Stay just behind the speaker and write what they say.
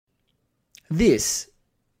This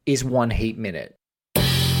is One Heat Minute.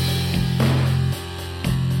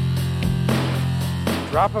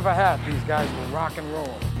 Drop of a hat, these guys will rock and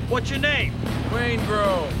roll. What's your name? Wayne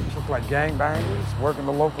Grove. Look like gangbangers, working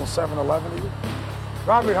the local 7-Eleven here.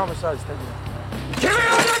 Robbery, homicides, take it. Give me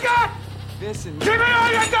all you got! Listen. Give me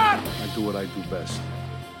all you got! I do what I do best.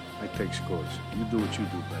 I take scores. You do what you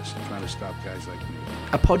do best. Trying to stop guys like me.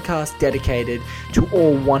 A podcast dedicated to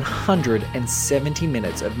all 170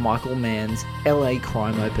 minutes of Michael Mann's LA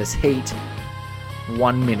crime opus Heat,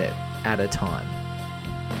 1 minute at a time.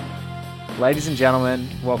 Ladies and gentlemen,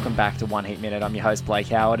 welcome back to One Heat Minute. I'm your host, Blake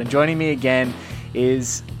Howard, and joining me again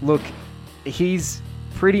is, he's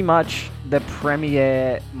pretty much the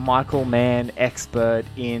premier Michael Mann expert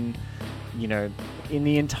in the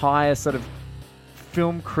entire sort of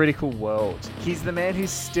film critical world. He's the man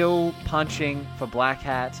who's still punching for Black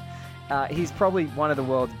Hat. He's probably one of the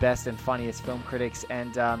world's best and funniest film critics,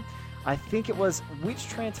 and I think it was, which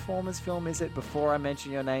Transformers film is it, before I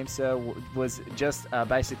mention your name, sir, was just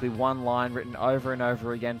basically one line written over and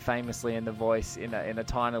over again, famously in The Voice, in a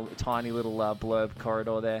tiny little blurb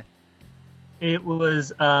corridor there? It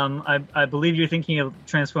was, I believe you're thinking of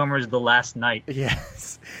Transformers The Last Night.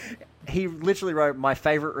 Yes. He literally wrote my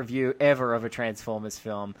favorite review ever of a Transformers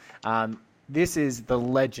film. This is the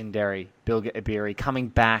legendary BILGE EBIRI coming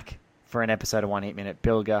back for an episode of One Heat Minute.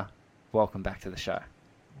 BILGE, welcome back to the show.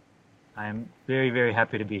 I'm very, very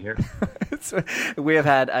happy to be here. So we have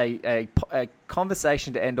had a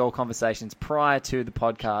conversation to end all conversations prior to the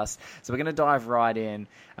podcast, so we're going to dive right in.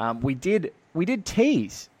 We did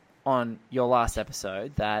tease on your last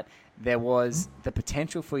episode that there was the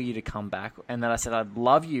potential for you to come back, and then I said I'd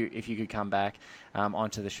love you if you could come back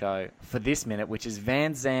onto the show for this minute, which is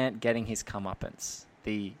Van Zandt getting his comeuppance.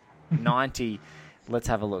 The 90, let's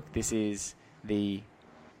have a look. This is the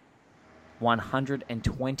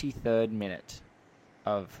 123rd minute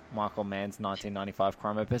of Michael Mann's 1995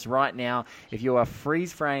 crime opus. Right now, if you are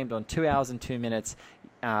freeze-framed on 2 hours and 2 minutes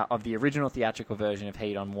of the original theatrical version of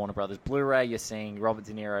Heat on Warner Brothers Blu-ray, you're seeing Robert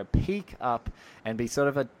De Niro peek up and be sort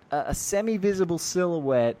of a semi-visible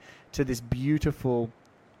silhouette to this beautiful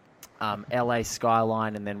LA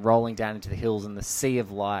skyline, and then rolling down into the hills and the sea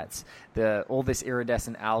of lights. All this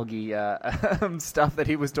iridescent algae stuff that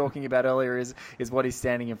he was talking about earlier is what he's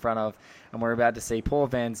standing in front of, and we're about to see poor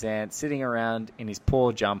Van Zandt sitting around in his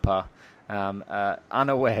poor jumper,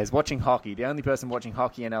 unawares, watching hockey, the only person watching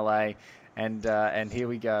hockey in LA, and here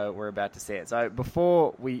we go, we're about to see it. So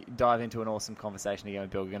before we dive into an awesome conversation again with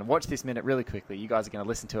Bill, we're going to watch this minute really quickly. You guys are going to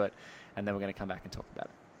listen to it, and then we're going to come back and talk about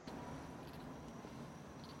it.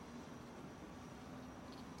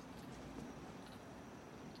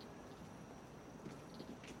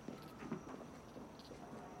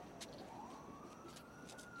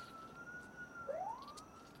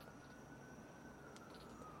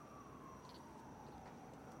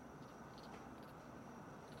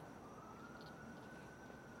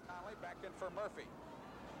 Back in for Murphy.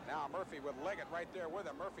 Now Murphy with Leggett right there with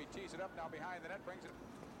him. Murphy tees it up now behind the net, brings it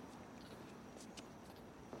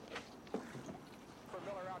for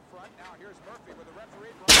Miller out front. Now here's Murphy with the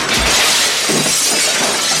referee.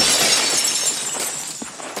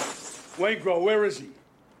 Wayne Grove, where is he?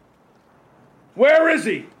 Where is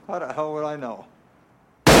he? How the hell would I know?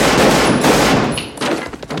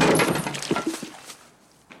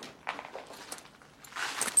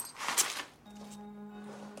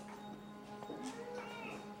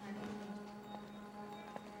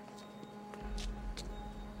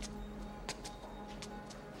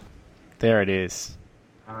 There it is.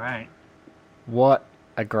 All right. What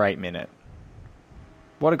a great minute.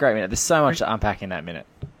 What a great minute. There's so much to unpack in that minute.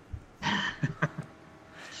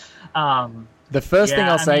 The first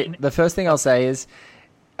thing I'll say is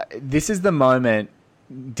this is the moment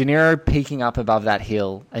De Niro peeking up above that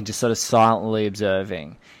hill and just sort of silently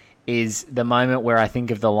observing is the moment where I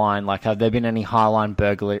think of the line, like, have there been any Highline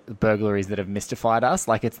burglaries that have mystified us?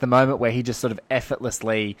 Like, it's the moment where he just sort of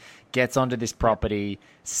effortlessly gets onto this property,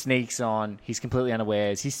 sneaks on, he's completely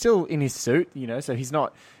unawares. He's still in his suit, so he's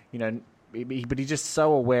not, but he's just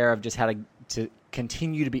so aware of just how to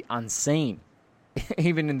continue to be unseen,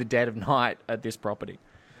 even in the dead of night at this property.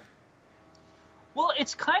 Well,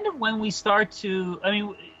 it's kind of when we start to, I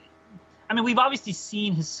mean, we've obviously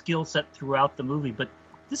seen his skill set throughout the movie, but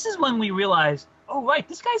this is when we realize, oh, right,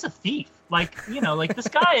 this guy's a thief. Like, this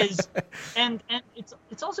guy is, and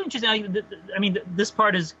it's also interesting. I mean, this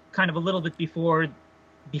part is kind of a little bit before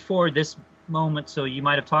this moment, so you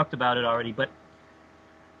might have talked about it already. But,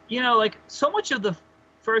 so much of the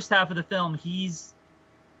first half of the film, he's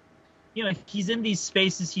in these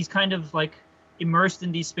spaces. He's kind of like immersed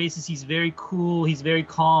in these spaces. He's very cool. He's very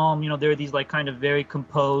calm. You know, there are these like kind of very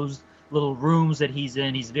composed little rooms that he's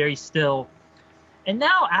in. He's very still. And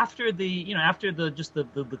now after the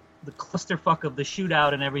clusterfuck of the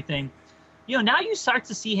shootout and everything, you know, now you start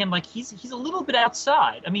to see him like he's a little bit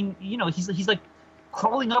outside. I mean, you know, he's like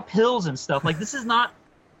crawling up hills and stuff. Like this is not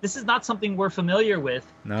something we're familiar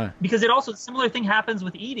with. No. Because it also, similar thing happens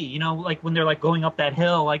with Edie, you know, like when they're like going up that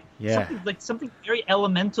hill, like something very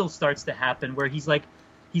elemental starts to happen where he's like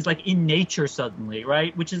in nature suddenly,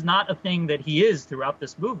 right? Which is not a thing that he is throughout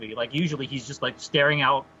this movie. Like usually he's just like staring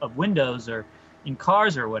out of windows or in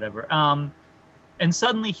cars or whatever. And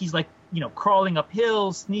suddenly he's like, you know, crawling up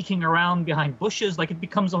hills, sneaking around behind bushes, like it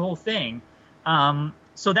becomes a whole thing.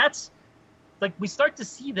 So that's like, we start to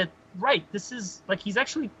see that, right, this is like, he's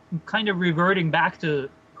actually kind of reverting back to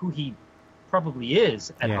who he probably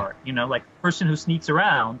is at heart, you know, like a person who sneaks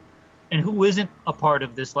around and who isn't a part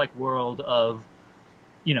of this like world of,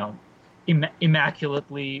 you know,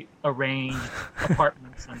 immaculately arranged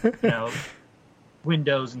apartments and, you know,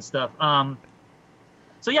 windows and stuff.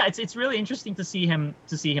 So yeah, it's really interesting to see him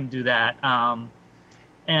do that. I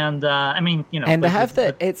mean, you know, and to have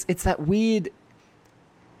that, it's that weird.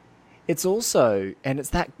 It's also, and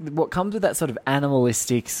it's that what comes with that sort of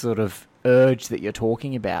animalistic sort of urge that you're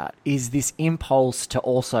talking about is this impulse to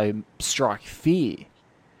also strike fear,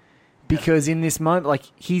 because in this moment, like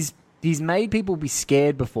he's made people be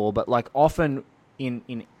scared before, but like often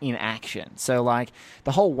in action. So like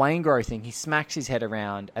the whole Waingro thing, he smacks his head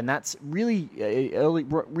around, and that's really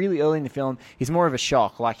early in the film. He's more of a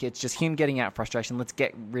shock, like it's just him getting out frustration. Let's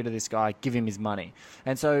get rid of this guy, give him his money.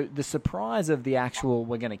 And so the surprise of the actual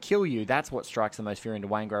 "we're going to kill you," that's what strikes the most fear into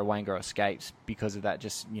Waingro. Waingro escapes because of that,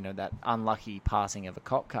 just, you know, that unlucky passing of a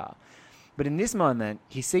cop car. But in this moment,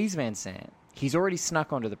 he sees Van Sant. He's already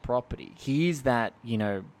snuck onto the property. He is that, you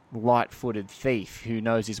know, light-footed thief who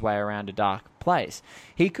knows his way around a dark place.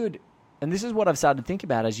 He could, and this is what I've started to think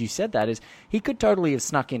about as you said that, is he could totally have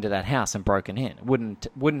snuck into that house and broken in.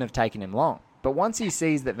 Wouldn't have taken him long. But once he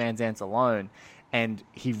sees that Van Zant's alone and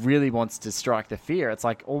he really wants to strike the fear, it's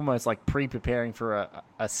like almost like pre-preparing for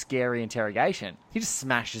a scary interrogation. He just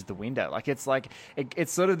smashes the window. Like it's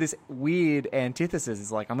sort of this weird antithesis.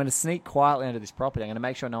 It's like, I'm going to sneak quietly into this property. I'm going to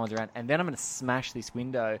make sure no one's around, and then I'm going to smash this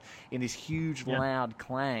window in this huge loud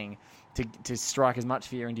clang to strike as much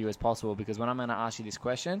fear into you as possible, because when I'm going to ask you this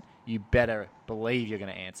question, you better believe you're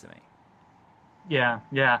going to answer me. Yeah.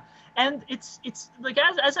 And it's like,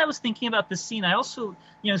 as I was thinking about this scene, I also,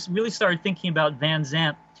 you know, really started thinking about Van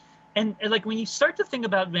Sant. And like when you start to think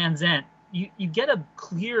about Van Sant, you get a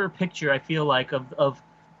clearer picture, I feel like, of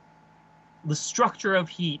the structure of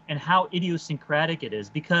Heat and how idiosyncratic it is.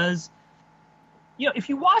 Because, you know, if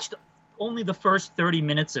you watched only the first 30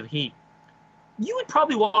 minutes of Heat, you would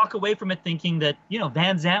probably walk away from it thinking that, you know,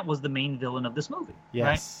 Van Sant was the main villain of this movie.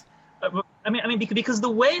 Yes. Right? I mean, because the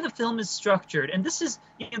way the film is structured, and this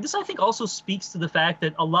I think also speaks to the fact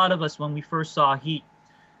that a lot of us, when we first saw Heat,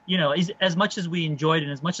 you know, as much as we enjoyed it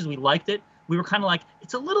and as much as we liked it, we were kind of like,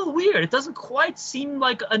 it's a little weird. It doesn't quite seem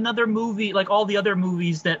like another movie, like all the other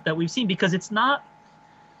movies that we've seen, because it's not,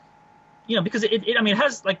 you know, because it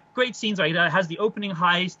has like great scenes, right? It has the opening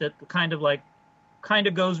heist that kind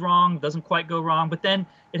of goes wrong, doesn't quite go wrong, but then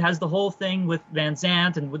it has the whole thing with Van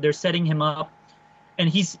Sant, and they're setting him up. And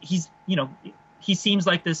he's you know, he seems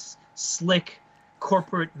like this slick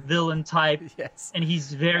corporate villain type. Yes. And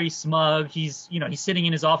he's very smug. He's sitting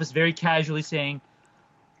in his office very casually saying,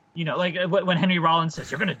 you know, like when Henry Rollins says,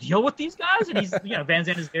 "You're going to deal with these guys?" And he's, you know, Van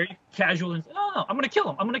Sant is very casual and, "No, I'm going to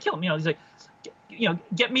kill him. You know, he's like, you know,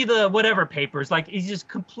 get me the whatever papers. Like, he's just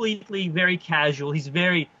completely very casual. He's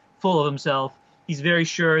very full of himself. He's very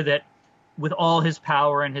sure that with all his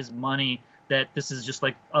power and his money, that this is just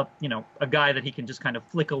like a guy that he can just kind of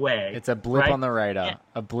flick away. It's a blip right? on the radar. Yeah.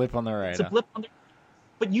 A blip on the radar. It's a blip on the.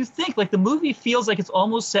 But you think, like, the movie feels like it's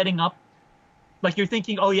almost setting up, like you're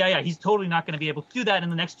thinking, oh yeah, he's totally not going to be able to do that.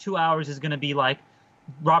 And the next 2 hours is going to be like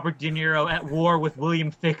Robert De Niro at war with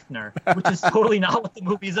William Fichtner, which is totally not what the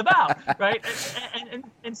movie is about, right?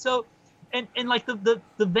 And so like the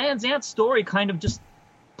Van Sant story kind of just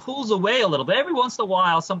pulls away a little bit. Every once in a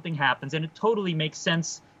while something happens, and it totally makes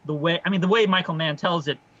sense. The way Michael Mann tells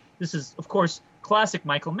it, this is, of course, classic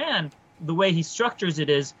Michael Mann. The way he structures it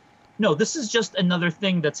is, no, this is just another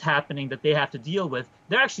thing that's happening that they have to deal with.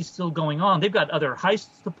 They're actually still going on. They've got other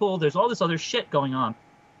heists to pull. There's all this other shit going on.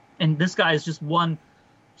 And this guy is just one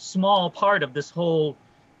small part of this whole,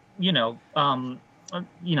 this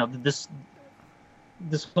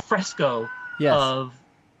whole fresco of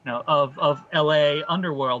LA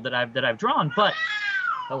underworld that I've drawn. But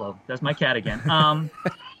hello, that's my cat again.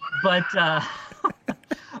 But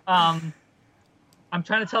I'm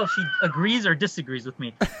trying to tell if she agrees or disagrees with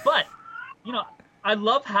me. But, you know, I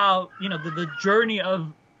love how, you know, the journey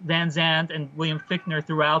of Van Zandt and William Fichtner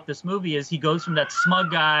throughout this movie is he goes from that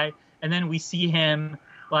smug guy, and then we see him,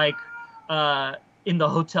 like, in the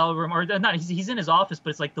hotel room, or not, he's in his office,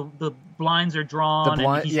 but it's like the blinds are drawn,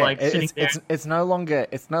 and he's like sitting there. It's no longer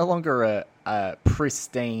a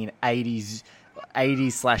pristine 80s/90s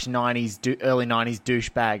early 90s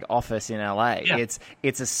douchebag office in LA. Yeah.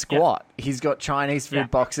 It's a squat. Yeah. He's got Chinese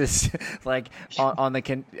food boxes like on the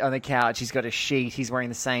couch. He's got a sheet. He's wearing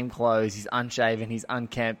the same clothes. He's unshaven. He's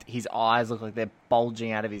unkempt. His eyes look like they're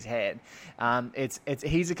bulging out of his head.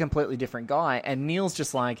 He's a completely different guy. And Neil's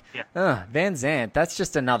just like, Van Zandt, that's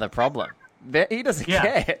just another problem. He doesn't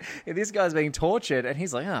care. This guy's being tortured, and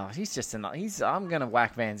he's like, I'm going to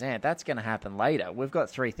whack Van Zandt. That's going to happen later. We've got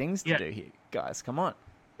 3 things to do here, guys. Come on.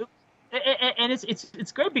 And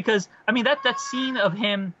it's great because, I mean, that scene of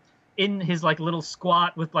him in his, like, little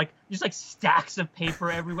squat with, like, just, like, stacks of paper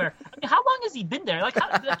everywhere. I mean, how long has he been there? Like,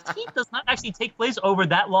 the tape does not actually take place over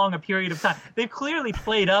that long a period of time. They've clearly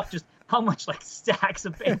played up just how much, like, stacks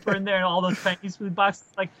of paper in there and all those Chinese food boxes.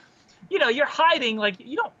 Like, you know, you're hiding, like,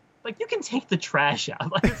 you don't, like, you can take the trash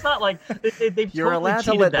out. Like, it's not like they've You're allowed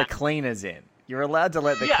to let the cleaners in. You're allowed to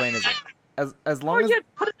let the cleaners in. As long as...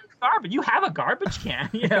 put it in the garbage. You have a garbage can,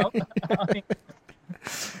 you know? I mean,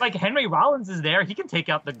 like, Henry Rollins is there. He can take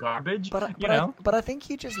out the garbage, but I think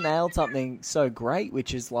you just nailed something so great,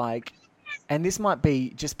 which is, like... And this might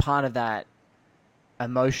be just part of that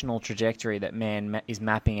emotional trajectory that man is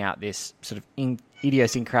mapping out this sort of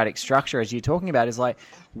idiosyncratic structure, as you're talking about, is like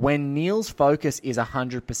when Neil's focus is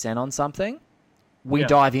 100% on something, we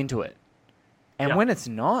dive into it, and when it's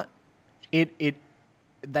not, they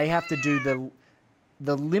have to do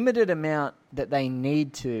the limited amount that they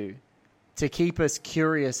need to keep us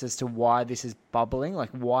curious as to why this is bubbling, like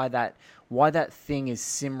why that thing is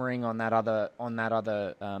simmering on that other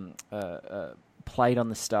plate on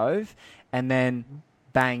the stove, and then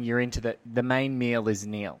bang, you're into the main meal is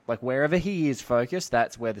Neil. Like, wherever he is focused,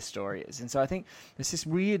 that's where the story is. And so I think it's this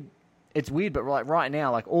weird, but like right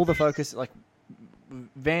now, like all the focus, like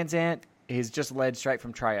Van Zandt is just led straight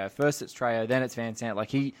from Trejo. First it's Trejo, then it's Van Zandt. Like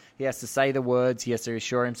he has to say the words, he has to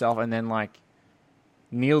assure himself, and then like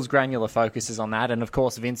Neil's granular focus is on that. And of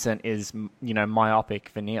course, Vincent is, you know, myopic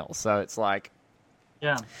for Neil. So it's like,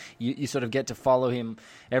 you sort of get to follow him.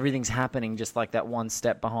 Everything's happening just like that, one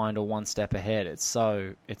step behind or one step ahead. It's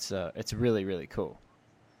really, really cool.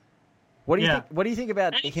 What do you think? What do you think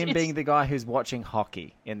about him being the guy who's watching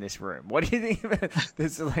hockey in this room? What do you think about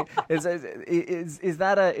this? Like, is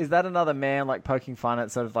that another man like poking fun at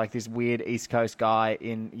sort of like this weird East Coast guy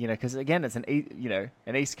in, you know? Because again, it's an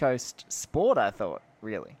East Coast sport. I thought,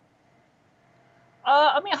 really.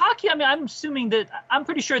 I mean, hockey, I mean, I'm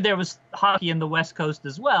pretty sure there was hockey in the West Coast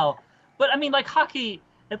as well. But, I mean, like, hockey,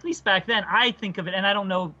 at least back then, I think of it, and I don't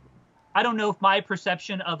know if my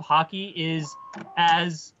perception of hockey is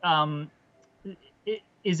as,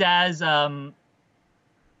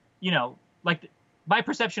 you know, like, my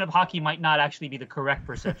perception of hockey might not actually be the correct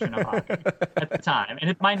perception of hockey at the time. And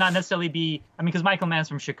it might not necessarily be, I mean, because Michael Mann's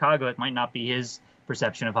from Chicago, it might not be his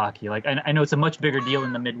perception of hockey. Like, I know it's a much bigger deal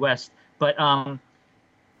in the Midwest, but,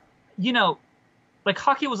 you know, like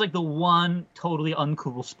hockey was like the one totally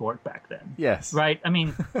uncool sport back then. Yes. Right? I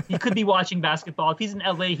mean, he could be watching basketball. If he's in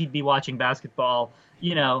LA, he'd be watching basketball,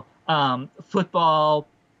 you know, football,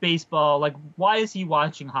 baseball. Like, why is he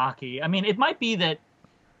watching hockey? I mean, it might be that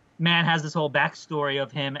Mann has this whole backstory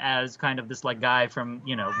of him as kind of this like guy from,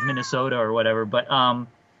 you know, Minnesota or whatever. But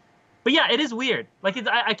yeah, it is weird. Like,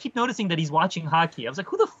 I keep noticing that he's watching hockey. I was like,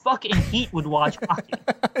 who the fuck in Heat would watch hockey?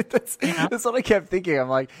 That's what I kept thinking. I'm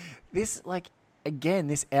like, this, like, again,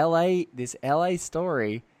 this LA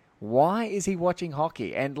story. Why is he watching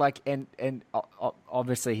hockey? And like, and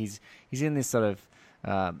obviously he's in this sort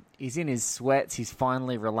of, he's in his sweats. He's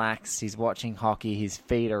finally relaxed. He's watching hockey. His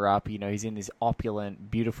feet are up. You know, he's in this opulent,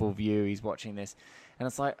 beautiful view. He's watching this, and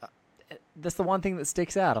it's like, that's the one thing that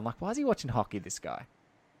sticks out. I'm like, why is he watching hockey? This guy.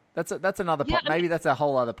 That's another maybe that's a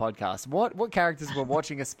whole other podcast. What characters were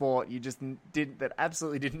watching a sport you just that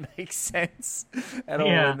absolutely didn't make sense at all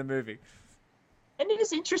in the movie? And it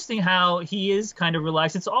is interesting how he is kind of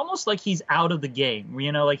relaxed. It's almost like he's out of the game,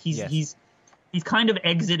 you know, like he's kind of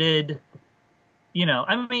exited, you know.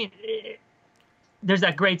 I mean, there's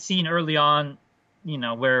that great scene early on, you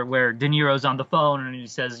know, where De Niro's on the phone and he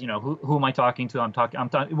says, you know, who am I talking to? I'm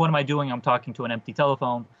talking. What am I doing? I'm talking to an empty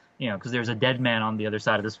telephone. You know, because there's a dead man on the other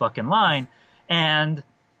side of this fucking line. And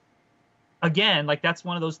again, like, that's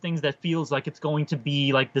one of those things that feels like it's going to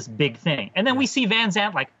be like this big thing. And then we see Van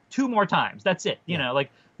Zandt like 2 more times. That's it. You know,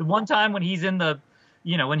 like The one time when he's in the,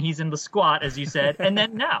 when he's in the squat, as you said, and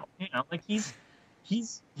then now, like he's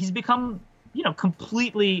become,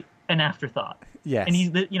 completely an afterthought. Yes. And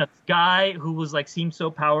he's the, guy who was like seemed so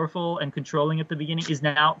powerful and controlling at the beginning is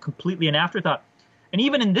now completely an afterthought. And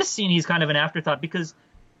even in this scene, he's kind of an afterthought because,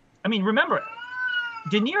 I mean, remember,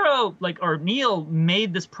 De Niro or Neil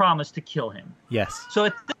made this promise to kill him. Yes. So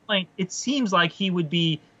at this point, it seems like he would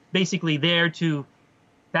be basically there to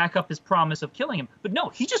back up his promise of killing him. But no,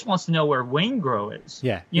 he just wants to know where Waingro is.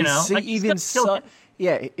 Yeah. He's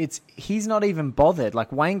not even bothered.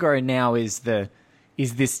 Like Waingro now is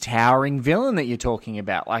this towering villain that you're talking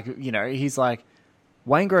about. Like, he's like,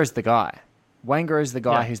 Waingro's the guy. Waingro's the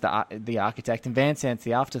guy who's the architect, and Van Sant's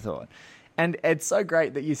the afterthought. And it's so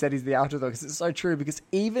great that you said he's the afterthought, because it's so true, because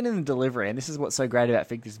even in the delivery, and this is what's so great about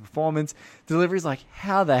Victor's performance, delivery's like,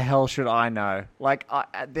 how the hell should I know? Like,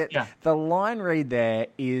 the line read there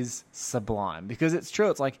is sublime, because it's true.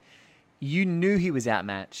 It's like, you knew he was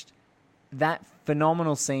outmatched. That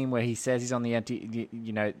phenomenal scene where he says he's on the empty,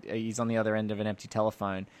 he's on the other end of an empty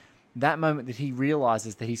telephone. That moment that he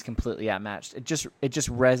realizes that he's completely outmatched, it just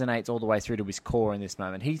resonates all the way through to his core in this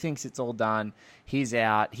moment. He thinks it's all done. He's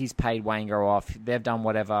out. He's paid Waingro off. They've done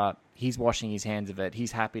whatever. He's washing his hands of it.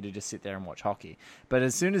 He's happy to just sit there and watch hockey. But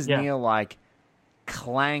as soon as Neil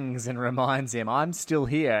clangs and reminds him, I'm still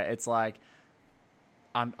here, it's like,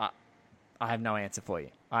 I have no answer for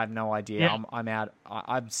you. I have no idea. Yeah. I'm out.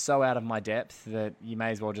 I'm so out of my depth that you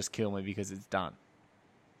may as well just kill me because it's done.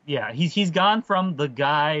 Yeah, he's gone from the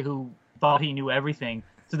guy who thought he knew everything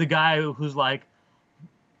to the guy who's like,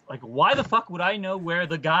 why the fuck would I know where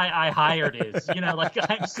the guy I hired is?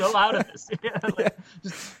 I'm so out of this.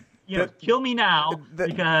 Just kill me now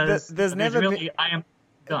because I am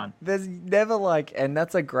done. There's never and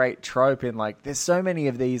that's a great trope in there's so many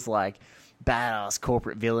of these badass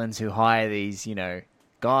corporate villains who hire these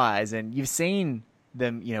guys, and you've seen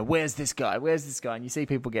them, where's this guy, and you see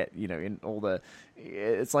people get in all the,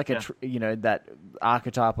 it's like that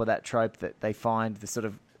archetype or that trope that they find to sort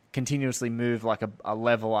of continuously move a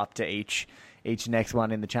level up to each next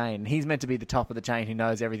one in the chain. And he's meant to be the top of the chain who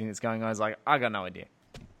knows everything that's going on. It's like, I got no idea.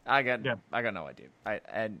 I got no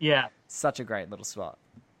idea. Such a great little spot.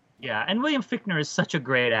 Yeah, and William Fichtner is such a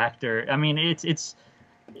great actor. I mean, it's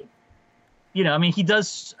he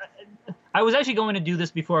does. I was actually going to do this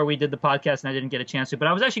before we did the podcast, and I didn't get a chance to. But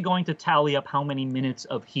I was actually going to tally up how many minutes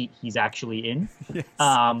of Heat he's actually in. Yes.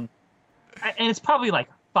 And it's probably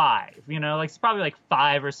 5. It's probably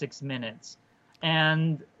 5 or 6 minutes.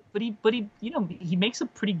 But he makes a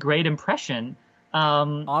pretty great impression.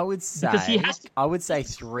 I would say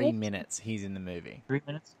 3 minutes. He's in the movie. 3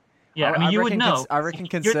 minutes. Yeah, you would know. I reckon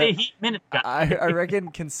you're the Heat minute guy. I reckon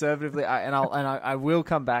conservatively, I will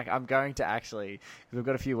come back. I'm going to actually, because we've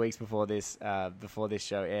got a few weeks before this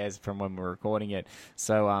show airs from when we're recording it.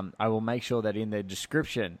 So I will make sure that in the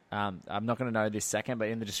description, I'm not going to know this second, but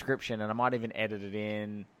in the description, and I might even edit it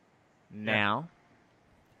in now.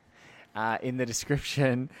 In the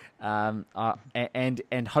description, and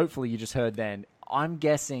hopefully you just heard then. I'm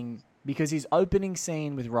guessing because his opening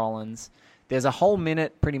scene with Rollins. There's a whole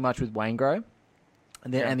minute pretty much with Waingro.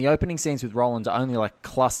 And the opening scenes with Rollins are only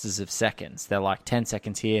clusters of seconds. They're 10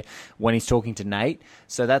 seconds here when he's talking to Nate.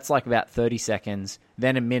 So that's about 30 seconds,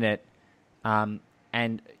 then a minute, and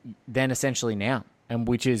then essentially now, and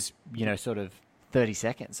which is, sort of 30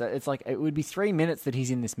 seconds. So it's it would be 3 minutes that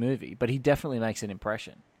he's in this movie, but he definitely makes an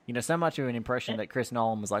impression. So much of an impression that Chris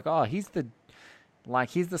Nolan was he's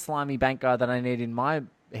the slimy bank guy that I need in my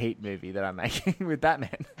Heat movie that I'm making with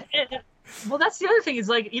Batman. Well, that's the other thing. Is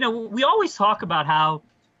we always talk about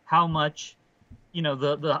how much,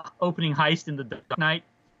 the opening heist in The Dark Knight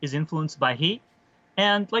is influenced by Heat,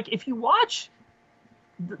 and if you watch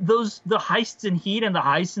the heists in Heat and the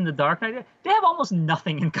heists in The Dark Knight, they have almost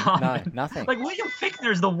nothing in common. No, nothing. William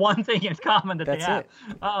Fichtner's the one thing in common that that's they have.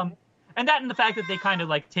 It. And that, and the fact that they kind of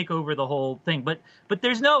take over the whole thing. But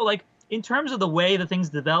there's no in terms of the way the things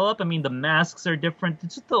develop. I mean, the masks are different.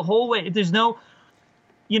 It's just the whole way. There's no.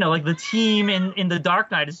 The team in The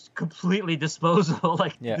Dark Knight is completely disposable.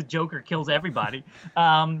 The Joker kills everybody.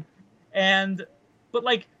 But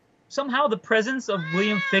somehow the presence of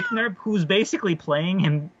William Fichtner, who's basically playing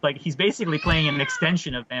him, he's basically playing an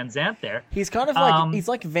extension of Van Zandt there. He's kind of he's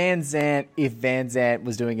like Van Zandt if Van Zandt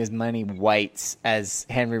was doing as many weights as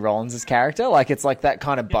Henry Rollins' character. It's that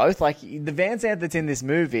kind of both. The Van Zandt that's in this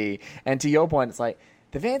movie, and to your point, it's the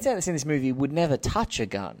Van Zandt that's in this movie would never touch a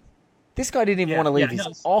gun. This guy didn't even want to leave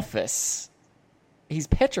his office. He's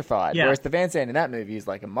petrified. Yeah. Whereas the Van Zandt in that movie is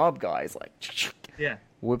a mob guy. He's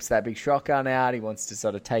whips that big shotgun out. He wants to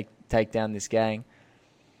sort of take down this gang.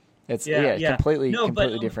 It's Yeah. completely No,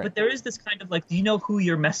 different. But there is this kind of like, do you know who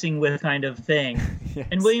you're messing with kind of thing. Yes.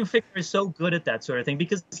 And William Fichtner is so good at that sort of thing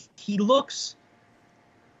because he looks,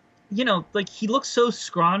 like he looks so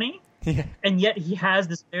scrawny, Yeah. and yet he has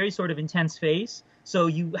this very sort of intense face. So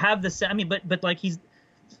you have this, but like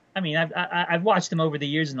I've watched him over the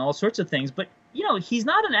years and all sorts of things, but he's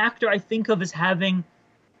not an actor I think of as having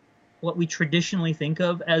what we traditionally think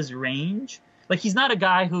of as range. Like he's not a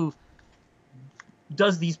guy who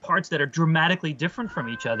does these parts that are dramatically different from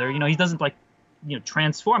each other. He doesn't like,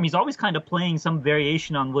 transform. He's always kind of playing some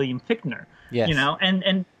variation on William Fichtner. Yes.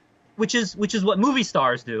 And which is what movie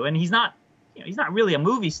stars do. And he's not, he's not really a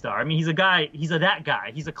movie star. I mean, he's a guy. He's that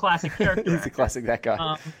guy. He's a classic character. He's a classic that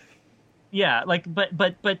guy. Yeah, like,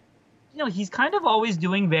 but he's kind of always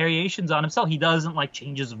doing variations on himself. He doesn't like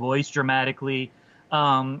change his voice dramatically.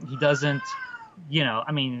 He doesn't, he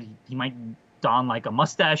might don like a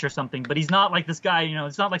mustache or something, but he's not like this guy.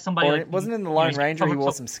 It's not like somebody. Or like, it wasn't in the Lone Ranger. He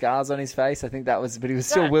wore some scars on his face. I think that was, but he was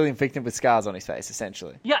still William Fichtner with scars on his face,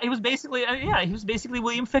 essentially. Yeah, he was basically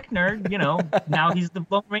William Fichtner. Now he's the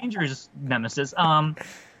Lone Ranger's nemesis.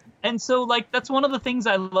 And so, like, that's one of the things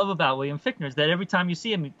I love about William Fichtner is that every time you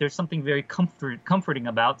see him, there's something very comforting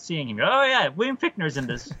about seeing him. Oh yeah, William Fichtner's in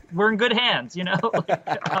this. We're in good hands,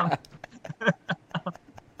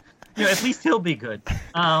 at least he'll be good.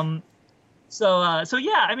 So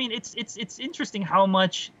yeah, I mean, it's interesting how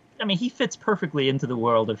much. I mean, he fits perfectly into the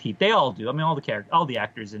world of Heat. They all do. I mean, all the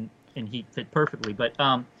actors in Heat fit perfectly. But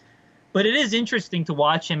it is interesting to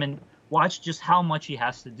watch him and watch just how much he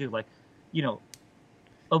has to do. Like,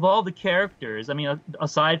 of all the characters, I mean,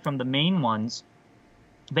 aside from the main ones,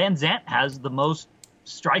 Van Zandt has the most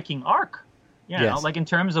striking arc. Yes. Like in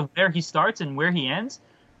terms of where he starts and where he ends.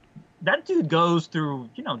 That dude goes through,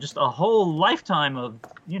 just a whole lifetime of,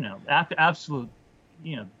 absolute,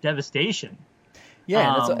 devastation.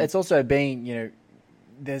 Yeah, and it's also being,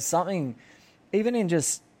 there's something, even in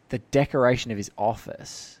just the decoration of his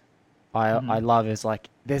office, I love is like,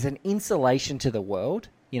 there's an insulation to the world.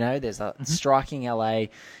 There's a striking LA.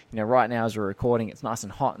 Right now as we're recording, it's nice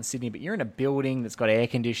and hot in Sydney, but you're in a building that's got air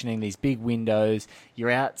conditioning, these big windows. You're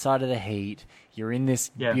outside of the heat. You're in this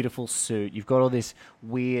beautiful suit. You've got all this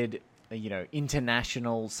weird,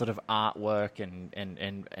 international sort of artwork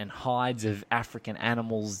and hides of African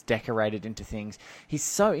animals decorated into things. He's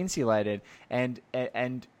so insulated, and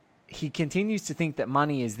he continues to think that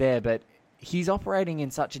money is there, but he's operating in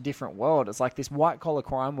such a different world. It's like this white collar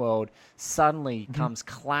crime world suddenly comes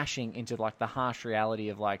clashing into like the harsh reality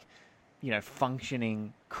of like,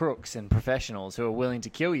 functioning crooks and professionals who are willing to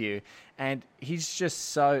kill you. And he's just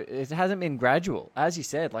so, it hasn't been gradual. As you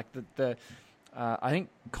said, like I think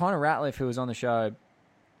Connor Ratliff, who was on the show,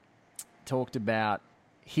 talked about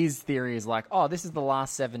his theory is like, oh, this is the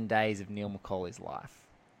last 7 days of Neil McCauley's life.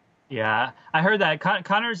 Yeah, I heard that.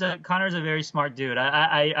 Connor's a very smart dude.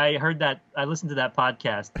 I heard that. I listened to that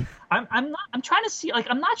podcast. I'm trying to see. Like,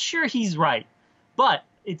 I'm not sure he's right, but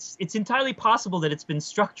it's entirely possible that it's been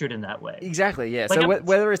structured in that way. Exactly. Yeah. Like, so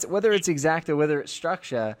whether it's exact or whether it's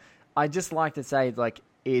structure, I just like to say like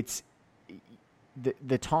it's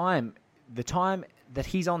the time that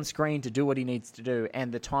he's on screen to do what he needs to do,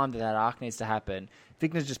 and the time that arc needs to happen.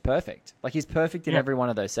 Fichtner's just perfect. Like, he's perfect in every one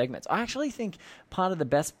of those segments. I actually think part of the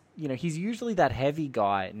best, he's usually that heavy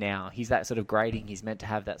guy now. He's that sort of grating. He's meant to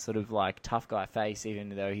have that sort of like tough guy face, even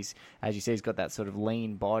though he's, as you say, he's got that sort of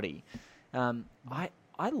lean body.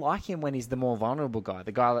 I like him when he's the more vulnerable guy,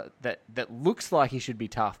 the guy that looks like he should be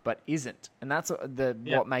tough but isn't. And that's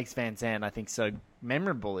what makes Van Zandt, I think, so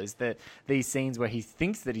memorable, is that these scenes where he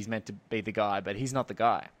thinks that he's meant to be the guy, but he's not the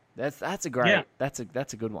guy. That's a great that's a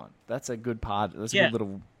good one. That's a good part. That's a good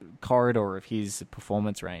little corridor of his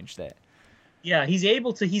performance range there. Yeah, he's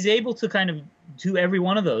able to kind of do every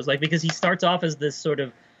one of those, like, because he starts off as this sort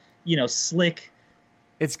of, slick.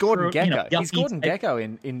 It's Gordon Gekko. He's Gordon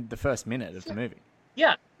Gekko in the first minute of the movie.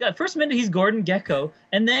 Yeah. First minute he's Gordon Gekko,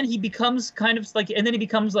 and then he becomes sort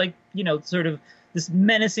of this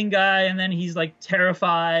menacing guy, and then he's like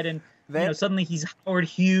terrified, and suddenly he's Howard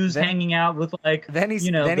Hughes hanging out with like. Then he's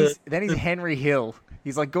Henry Hill.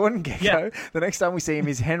 He's like Gordon Gekko. Yeah. The next time we see him,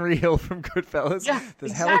 he's Henry Hill from Goodfellas. Yeah,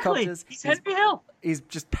 There's exactly. helicopters. He's Henry Hill. He's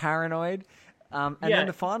just paranoid. And then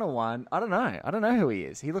the final one, I don't know who he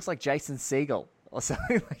is. He looks like Jason Segel or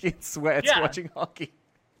something, like in sweats watching hockey.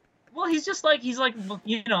 Well, he's like,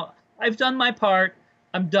 I've done my part.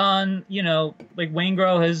 I'm done. Like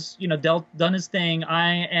Waingro has, done his thing.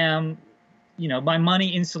 I am, my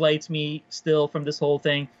money insulates me still from this whole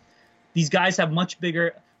thing. These guys have much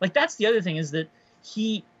bigger, like, that's the other thing, is that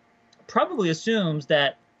he probably assumes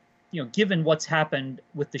that given what's happened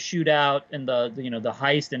with the shootout and the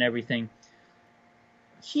heist and everything,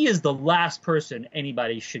 he is the last person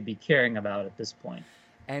anybody should be caring about at this point.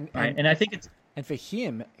 And I think it's... And for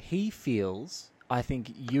him, he feels, I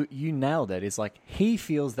think you nailed it, is like he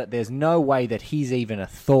feels that there's no way that he's even a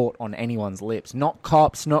thought on anyone's lips. Not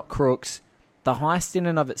cops, not crooks. The heist in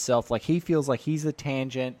and of itself, like he feels like he's a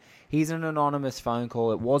tangent. He's an anonymous phone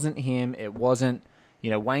call. It wasn't him. It wasn't,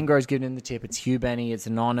 Wayne Grove's giving him the tip. It's Hugh Benny. It's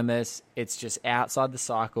anonymous. It's just outside the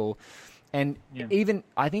cycle. And even,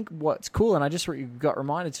 I think what's cool, and I just got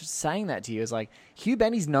reminded just saying that to you, is like Hugh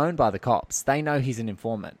Benny's known by the cops. They know he's an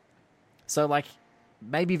informant. So, like,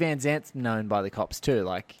 maybe Van Zant's known by the cops too,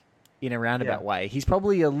 like, in a roundabout way. He's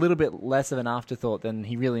probably a little bit less of an afterthought than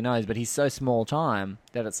he really knows, but he's so small time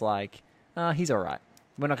that it's like, he's all right.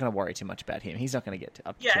 We're not going to worry too much about him. He's not going to get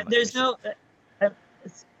up. Yeah, there's no...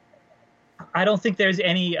 I don't think there's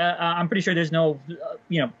any... I'm pretty sure there's no,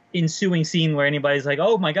 ensuing scene where anybody's like,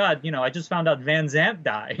 oh, my God, I just found out Van Zant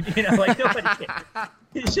died. Like, nobody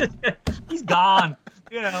cares. He's gone.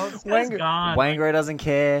 He's gone. Wayne Grove doesn't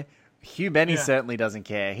care. Hugh Benny certainly doesn't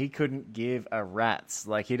care. He couldn't give a rat's.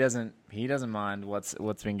 Like he doesn't mind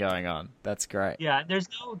what's been going on. That's great. Yeah,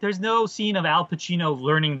 there's no scene of Al Pacino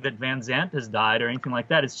learning that Van Zant has died or anything like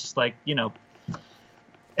that. It's just like,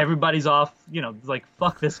 everybody's off, like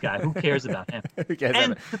fuck this guy. Who cares about him? Who cares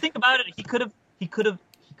and the thing about it, he could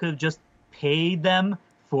have just paid them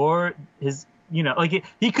for his, like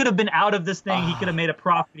he could have been out of this thing. He could have made a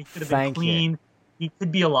profit. He could have been clean. He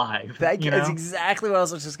could be alive. That's exactly what I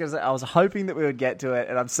was just going to say. I was hoping that we would get to it,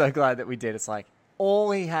 and I'm so glad that we did. It's like,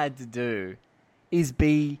 all he had to do is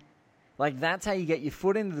be... Like, that's how you get your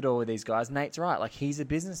foot into the door with these guys. Nate's right. Like, he's a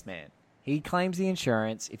businessman. He claims the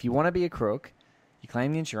insurance. If you want to be a crook, you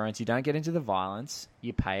claim the insurance. You don't get into the violence.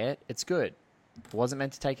 You pay it. It's good. It wasn't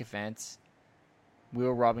meant to take offense. We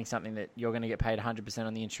were robbing something that you're going to get paid 100%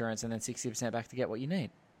 on the insurance and then 60% back to get what you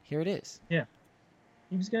need. Here it is. Yeah.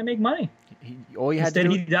 He was going to make money. All you had to do...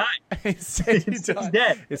 he died. Instead, he's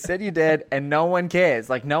dead. Instead, you're dead, and no one cares.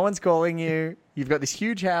 Like, no one's calling you. You've got this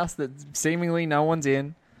huge house that seemingly no one's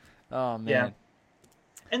in. Oh, man. Yeah.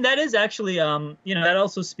 And that is actually, that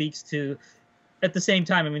also speaks to, at the same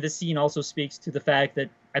time, I mean, this scene also speaks to the fact that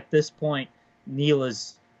at this point, Neil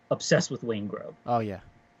is obsessed with Wayne Grove. Oh, yeah.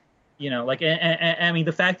 I mean,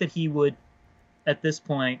 the fact that he would, at this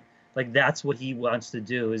point, like, that's what he wants to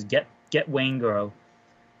do is get Wayne Grove.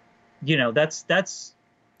 That's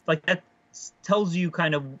like, that tells you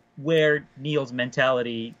kind of where Neil's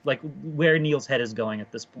mentality, like where Neil's head is going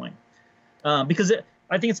at this point. Because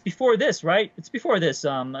I think it's before this, right? It's before this.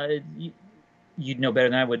 You'd know better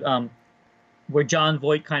than I would. Where John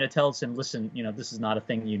Voight kind of tells him, listen, this is not a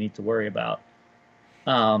thing you need to worry about.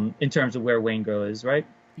 In terms of where Wayne Grove is, right?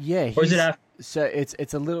 Yeah. Or is it after? So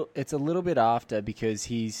it's a little bit after,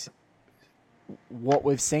 because what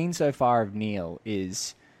we've seen so far of Neil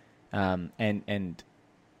is, and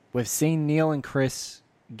we've seen Neil and Chris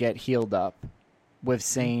get healed up. We've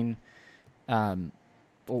seen, attempt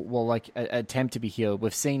to be healed.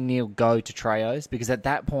 We've seen Neil go to Trejo's, because at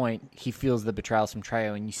that point he feels the betrayals from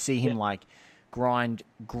Trejo, and you see him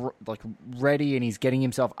ready, and he's getting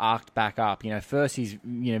himself arced back up. First he's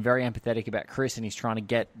very empathetic about Chris, and he's trying to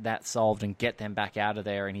get that solved and get them back out of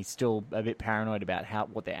there, and he's still a bit paranoid about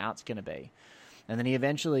what their out's going to be. And then he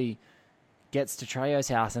eventually gets to Trejo's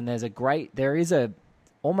house, and there is a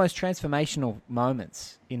almost transformational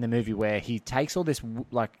moments in the movie where he takes all this,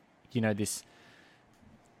 this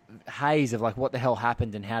haze of like what the hell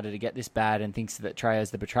happened and how did it get this bad, and thinks that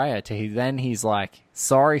Trejo's the betrayer, then he's like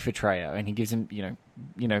sorry for Trejo, and he gives him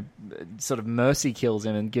sort of mercy kills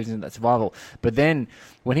him and gives him that survival. But then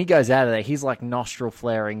when he goes out of there, he's like nostril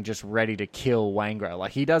flaring, just ready to kill Wayne Grove.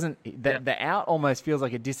 Like he doesn't, the out almost feels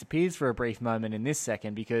like it disappears for a brief moment in this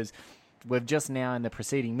second, because we've just now in the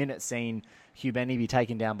preceding minute seen Hugh Benny be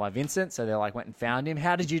taken down by Vincent, so they went and found him.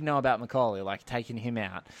 How did you know about Macaulay? Taking him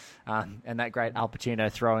out, and that great Al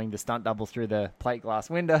Pacino throwing the stunt double through the plate glass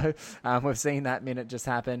window. We've seen that minute just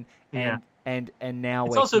happen, and now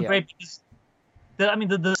it's also great because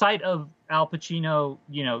the sight of Al Pacino,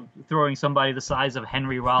 throwing somebody the size of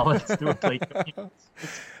Henry Rollins through a plate,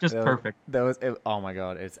 it's just perfect. Oh my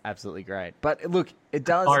God, it's absolutely great. But look, it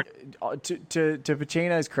does to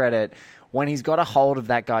Pacino's credit, when he's got a hold of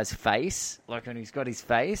that guy's face, when he's got his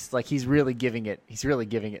face, he's really giving it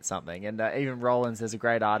something. And even Rollins, there's a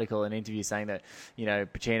great article, an interview saying that,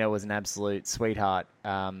 Pacino was an absolute sweetheart,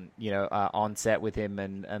 on set with him,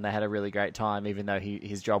 and they had a really great time, even though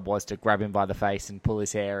his job was to grab him by the face and pull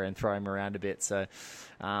his hair and throw him around a bit. So,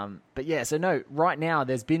 right now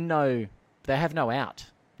they have no out.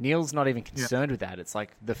 Neil's not even concerned with that. It's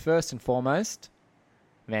like the first and foremost,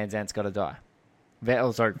 Van Zant's got to die.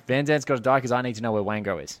 Van Zant's got to die because I need to know where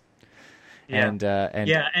Waingro is. Yeah.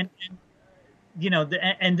 And you know,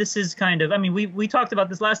 and this is kind of, I mean, we talked about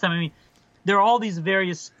this last time. I mean, there are all these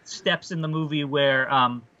various steps in the movie where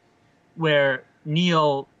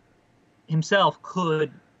Neil himself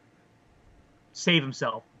could save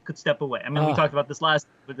himself, could step away. I mean, we talked about this last,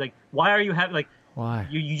 but like, why are you having, like, why?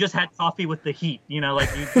 You just had coffee with the heat, you know, like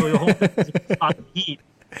you the whole thing is about the heat.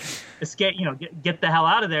 Escape, you know, get the hell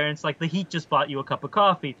out of there. And it's like the heat just bought you a cup of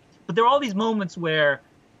coffee. But there are all these moments where,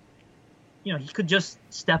 you know, he could just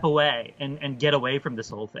step away and get away from this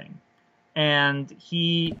whole thing. And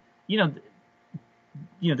he, you know,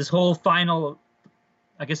 this whole final,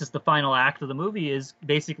 I guess it's the final act of the movie, is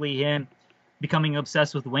basically him becoming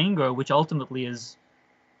obsessed with Waingro, which ultimately is,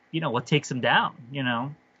 you know, what takes him down, you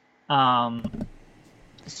know.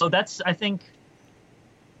 So that's, I think,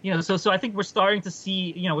 you know, so I think we're starting to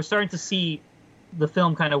see the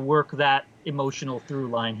film kind of work that emotional through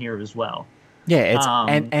line here as well. Yeah, it's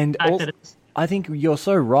and also, I think you're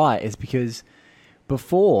so right, is because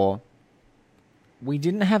before we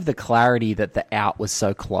didn't have the clarity that the out was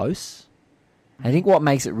so close. I think what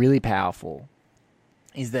makes it really powerful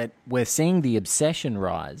is that we're seeing the obsession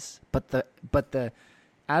rise, but the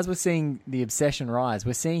as we're seeing the obsession rise,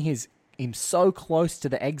 we're seeing him so close to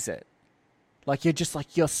the exit. Like,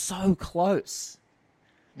 you're so close.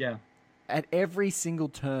 Yeah. At every single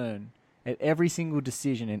turn, at every single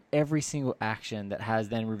decision, and every single action that has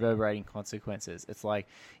then reverberating consequences, it's like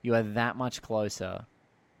you are that much closer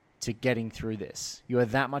to getting through this. You are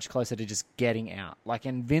that much closer to just getting out. Like,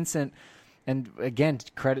 and Vincent, and again,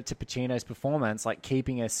 credit to Pacino's performance, like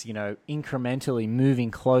keeping us, you know, incrementally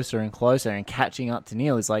moving closer and closer and catching up to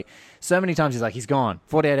Neil. Is like, so many times he's like, he's gone.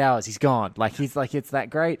 48 hours, he's gone. Like, he's like, it's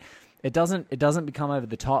that great. It doesn't become over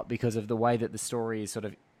the top because of the way that the story is sort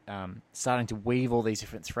of starting to weave all these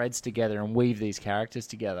different threads together and weave these characters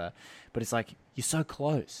together. But it's like, you're so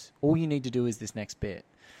close. All you need to do is this next bit.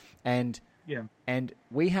 And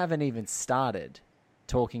we haven't even started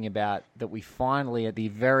talking about that we finally, at the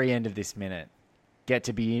very end of this minute, get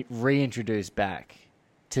to be reintroduced back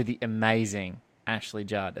to the amazing Ashley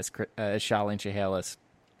Judd as Charlene Chehalis,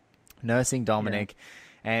 nursing Dominic,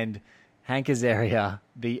 and Hank Azaria,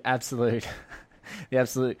 the absolute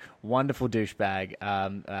wonderful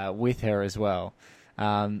douchebag, with her as well.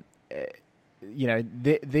 You know,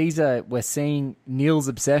 we're seeing Neil's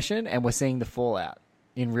obsession and we're seeing the fallout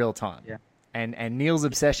in real time. Yeah. And Neil's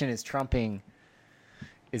obsession is trumping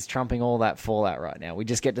all that fallout right now. We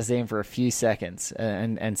just get to see him for a few seconds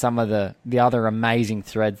and some of the other amazing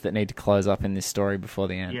threads that need to close up in this story before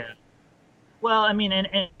the end. Yeah. Well, I mean,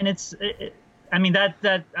 and it's. I mean,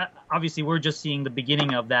 that obviously we're just seeing the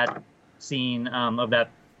beginning of that scene, of that.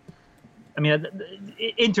 I mean,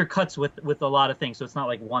 it intercuts with a lot of things, so it's not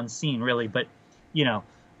like one scene really. But you know,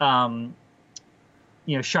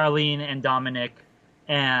 Charlene and Dominic,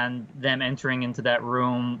 and them entering into that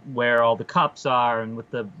room where all the cops are, and with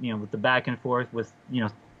the back and forth with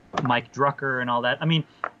Mike Drucker and all that. I mean,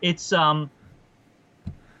 it's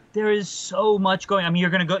there is so much going. I mean, you're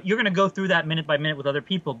gonna go through that minute by minute with other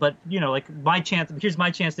people, but like here's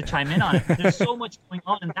my chance to chime in on it. There's so much going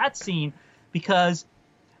on in that scene, because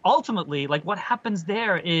ultimately, like, what happens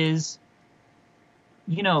there is,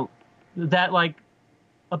 that like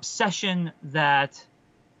obsession that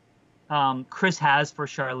Chris has for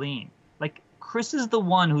Charlene. Like, Chris is the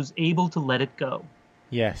one who's able to let it go.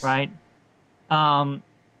 Yes. Right.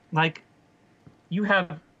 Like, you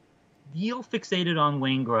have Neil fixated on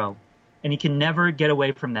Waingro, and he can never get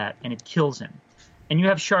away from that, and it kills him. And you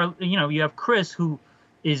have you have Chris, who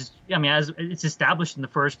is, I mean, as it's established in the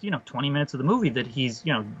first 20 minutes of the movie, that he's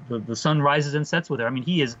the sun rises and sets with her. I mean,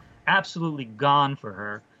 he is absolutely gone for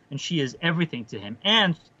her, and she is everything to him.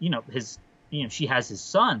 And she has his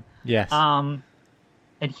son. Yes. And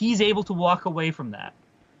he's able to walk away from that.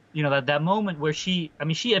 That moment where she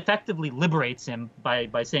effectively liberates him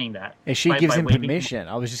by saying that. And she gives him permission.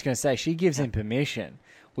 I was just going to say, she gives him permission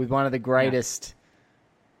with one of the greatest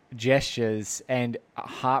gestures and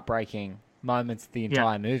heartbreaking moments of the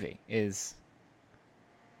entire movie. Is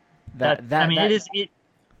that it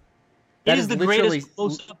is the greatest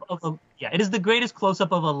close-up of a it is the greatest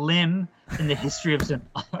close-up of a limb in the history of cinema.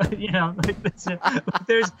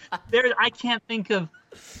 There's I can't think of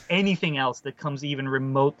anything else that comes even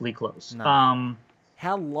remotely close. No.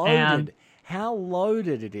 How loaded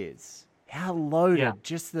it is. How loaded. Yeah.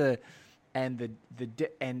 Just and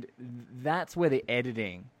that's where the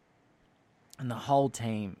editing and the whole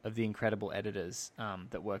team of the incredible editors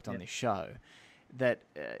that worked on this show,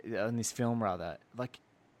 on this film rather, like,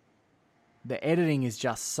 the editing is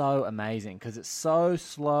just so amazing because it's so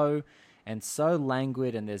slow and so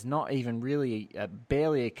languid, and there's not even really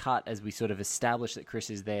barely a cut as we sort of establish that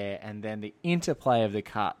Chris is there, and then the interplay of the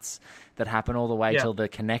cuts that happen all the way till the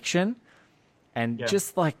connection, and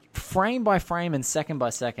just like frame by frame and second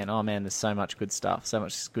by second. Oh man, there's so much good stuff to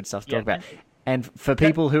talk about. And for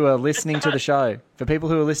people who are listening to the show,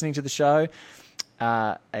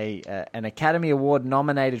 an Academy Award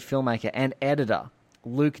nominated filmmaker and editor,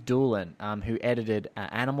 Luke Doolan, who edited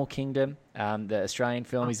Animal Kingdom, the Australian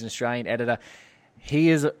film. He's an Australian editor.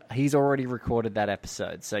 He's already recorded that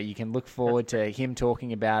episode, so you can look forward to him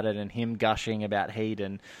talking about it and him gushing about heat,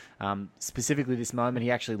 and specifically this moment.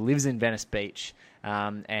 He actually lives in Venice Beach,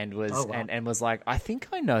 and was like, I think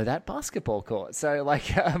I know that basketball court. So like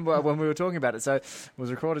when we were talking about it, so it was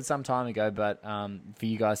recorded some time ago, but for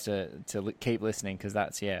you guys to keep listening, because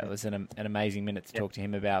that's it was an amazing minute to talk to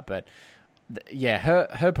him about. But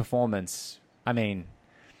her performance. I mean,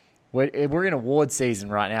 we're in award season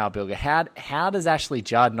right now, Bilger. How does Ashley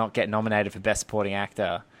Judd not get nominated for Best Supporting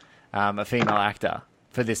Actor, a female actor,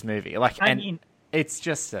 for this movie? Like, it's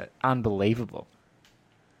just unbelievable.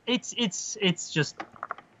 It's just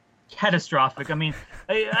catastrophic. I mean,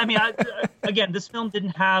 again, this film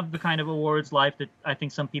didn't have the kind of awards life that I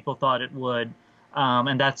think some people thought it would,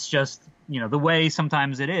 and that's just the way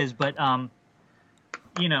sometimes it is. But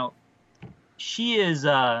she is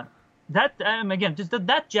again, just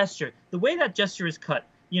that gesture, the way that gesture is cut,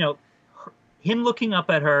 him looking up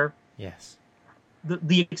at her, yes,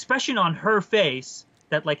 the expression on her face,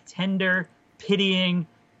 that like tender, pitying,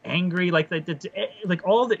 angry, like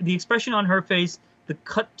all the expression on her face, the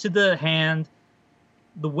cut to the hand,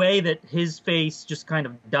 the way that his face just kind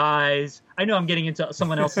of dies. I know I'm getting into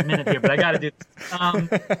someone else's minute here, but I got to do this.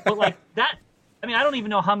 But like that. I mean, I don't even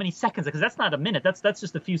know how many seconds, because that's not a minute. That's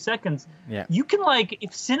just a few seconds. Yeah. You can, like,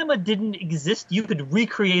 if cinema didn't exist, you could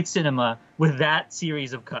recreate cinema with that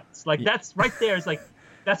series of cuts. Like, that's right there. It's like,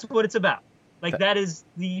 that's what it's about. Like, this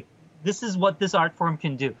is what this art form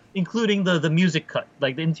can do, including the music cut,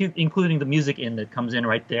 like including the music that comes in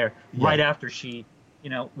right there, right after she,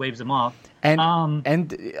 waves him off. And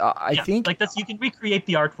I think like you can recreate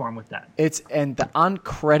the art form with that. And the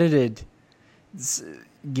uncredited.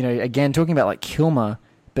 Again, talking about like Kilmer,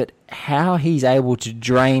 but how he's able to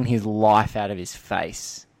drain his life out of his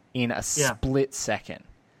face in a split second.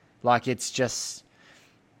 Like, it's just,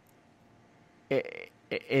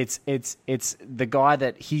 it's the guy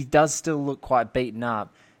that he does still look quite beaten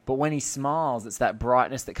up, but when he smiles, it's that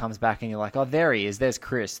brightness that comes back, and you're like, oh, there he is. There's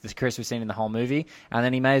Chris. This Chris we've seen in the whole movie. And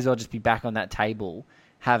then he may as well just be back on that table,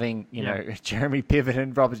 having, Jeremy Piven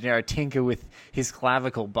and Robert De Niro tinker with his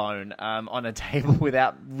clavicle bone on a table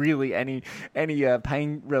without really any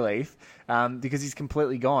pain relief, because he's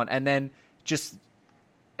completely gone. And then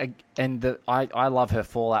I love her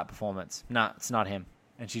Fallout performance. No, it's not him.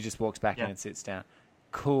 And she just walks back in and sits down.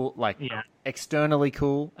 Cool, externally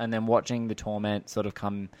cool, and then watching the torment sort of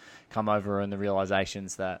come over her, and the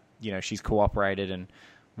realizations that, she's cooperated, and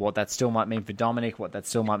what that still might mean for Dominic, what that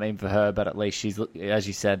still might mean for her, but at least she's, as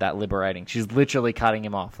you said, that liberating. She's literally cutting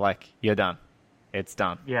him off, like, you're done. It's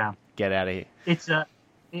done. Yeah. Get out of here.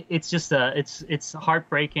 It's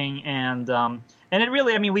heartbreaking, and it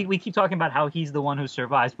really, I mean, we keep talking about how he's the one who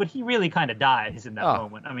survives, but he really kind of dies in that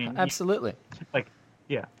moment. I mean, absolutely.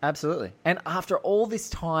 Absolutely. And after all this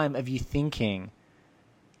time of you thinking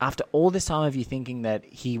that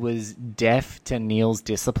he was deaf to Neil's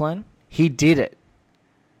discipline, he did it.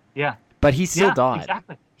 Yeah. But he still died.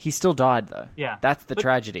 Exactly. He still died, though. Yeah. That's the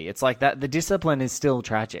tragedy. It's like that. The discipline is still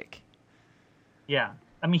tragic. Yeah.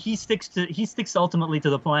 I mean, he sticks ultimately to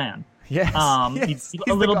the plan. Yes. Yes.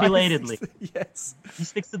 A little belatedly. Yes. He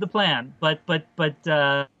sticks to the plan, but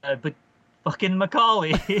fucking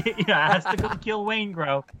Macaulay, has to go kill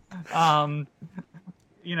Waingro.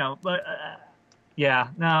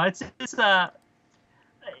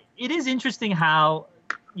 It is interesting how,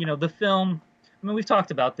 the film. I mean, we've talked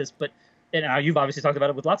about this, but you've obviously talked about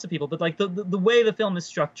it with lots of people. But like the way the film is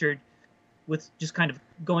structured, with just kind of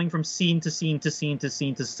going from scene to scene to scene to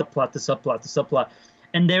scene to subplot to subplot to subplot,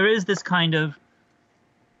 and there is this kind of.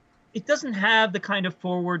 It doesn't have the kind of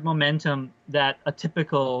forward momentum that a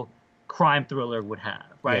typical crime thriller would have,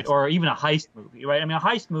 right? Yes. Or even a heist movie, right? I mean, a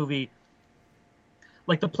heist movie,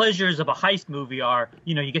 like the pleasures of a heist movie are,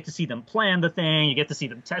 you get to see them plan the thing, you get to see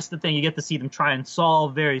them test the thing, you get to see them try and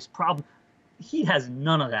solve various problems. He has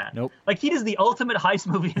none of that. Nope. Like, he is the ultimate heist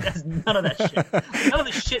movie and has none of that shit. None of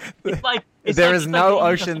the shit. There is no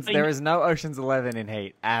Ocean's 11 in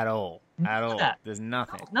Heat at all. At all. There's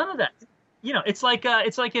nothing. None of that. it's like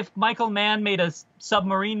if Michael Mann made a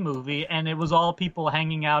submarine movie and it was all people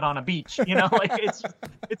hanging out on a beach. Like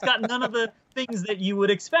it's got none of the things that you would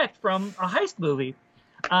expect from a heist movie,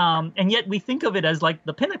 and yet we think of it as like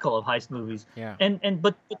the pinnacle of heist movies. Yeah.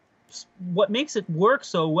 But what makes it work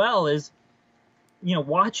so well is,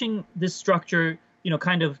 watching this structure,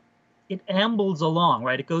 kind of, it ambles along,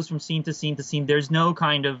 right? It goes from scene to scene to scene. There's no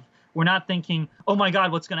kind of, we're not thinking, oh my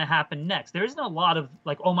God, what's going to happen next? There isn't a lot of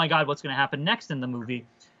like, oh my God, what's going to happen next in the movie.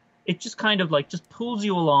 It just kind of like just pulls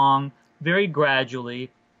you along very gradually.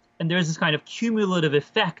 And there's this kind of cumulative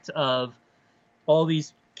effect of all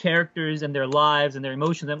these characters and their lives and their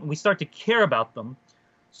emotions. And we start to care about them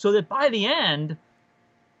so that by the end,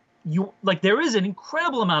 there is an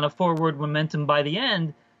incredible amount of forward momentum by the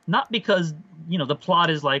end, not because, the plot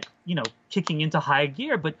is like, kicking into high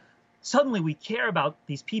gear, but suddenly we care about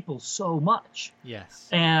these people so much. Yes.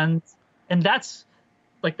 And that's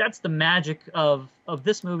the magic of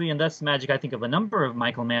this movie, and that's the magic, I think, of a number of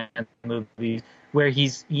Michael Mann movies, where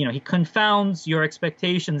he's, he confounds your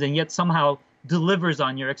expectations and yet somehow delivers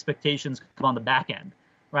on your expectations on the back end,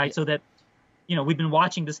 right? Yeah. So that, we've been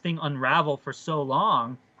watching this thing unravel for so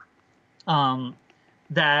long,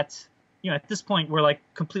 that, at this point we're like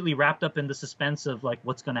completely wrapped up in the suspense of like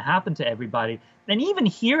what's going to happen to everybody. And even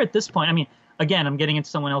here at this point, I mean, again, I'm getting into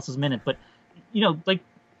someone else's minute, but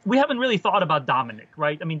we haven't really thought about Dominic,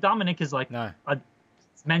 right? I mean, Dominic is like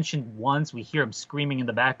it's mentioned once. We hear him screaming in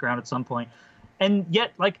the background at some point, and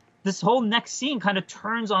yet like this whole next scene kind of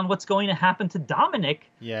turns on what's going to happen to Dominic.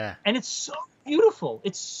 Yeah, and it's so beautiful.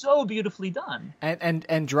 It's so beautifully done. And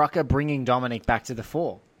Drucker bringing Dominic back to the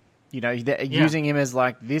fore. Using him as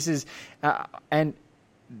like, this is, and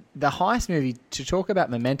the heist movie, to talk about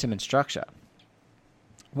momentum and structure,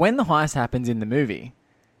 when the heist happens in the movie,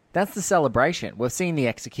 that's the celebration. We've seen the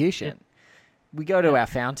execution. Yeah. We go to our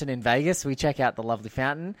fountain in Vegas. We check out the lovely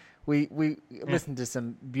fountain. We listen to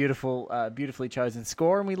some beautifully chosen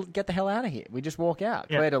score, and we get the hell out of here. We just walk out.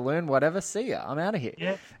 Claire de Lune, whatever, see ya. I'm out of here.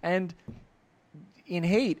 Yeah. And in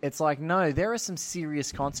Heat, it's like, no, there are some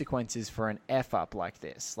serious consequences for an F-up like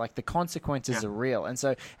this. Like, the consequences are real. And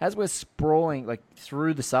so, as we're sprawling, like,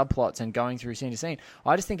 through the subplots and going through scene to scene,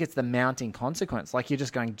 I just think it's the mounting consequence. Like, you're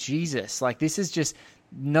just going, Jesus, like, this is just,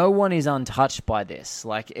 no one is untouched by this.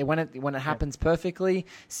 Like, when it happens perfectly,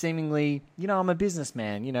 seemingly, I'm a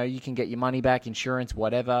businessman, you can get your money back, insurance,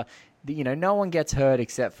 whatever. No one gets hurt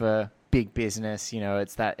except for big business.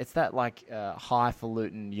 It's that like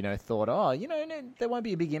highfalutin, thought, no, there won't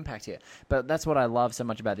be a big impact here. But that's what I love so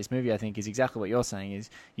much about this movie, I think, is exactly what you're saying, is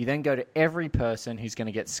you then go to every person who's going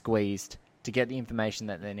to get squeezed to get the information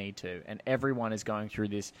that they need to, and everyone is going through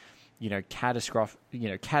this,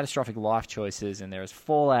 catastrophic life choices, and there is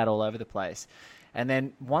fallout all over the place. And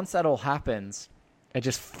then once that all happens, it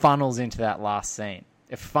just funnels into that last scene.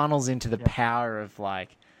 It funnels into the power of,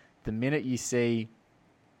 like, the minute you see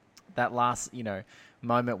that last,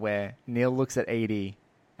 moment where Neil looks at Edie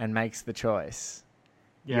and makes the choice,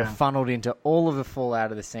 you're funneled into all of the fallout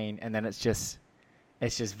of the scene, and then it's just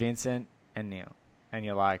Vincent and Neil, and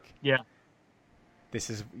you're like, this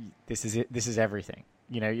is it. This is everything.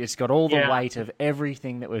 It's got all the weight of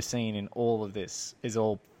everything that we've seen in all of this is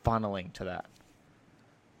all funneling to that.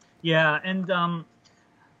 Yeah, and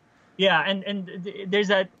there's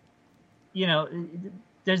that,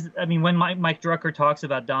 when Mike Drucker talks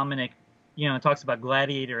about Dominic, talks about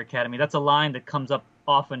Gladiator Academy, that's a line that comes up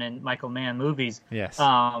often in Michael Mann movies. Yes.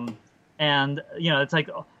 And, it's like,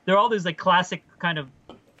 there are all these like classic kind of,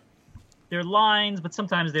 they're lines, but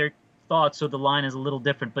sometimes they're thoughts, so the line is a little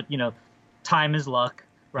different, but, time is luck,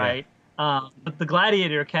 right? Yeah. But the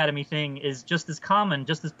Gladiator Academy thing is just as common,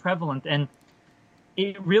 just as prevalent, and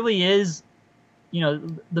it really is,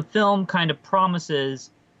 the film kind of promises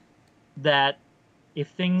that if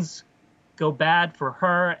things go bad for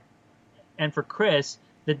her and for Chris,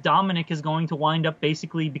 that Dominic is going to wind up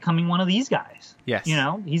basically becoming one of these guys. Yes. He's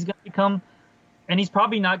going to become, and he's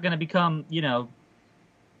probably not going to become,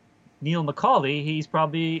 Neil McCauley. He's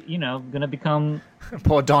probably, going to become...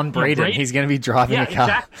 Poor Don Breeden. He's going to be driving a car.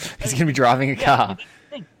 Exactly. He's going to be driving a car.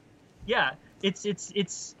 Yeah.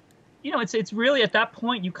 It's really at that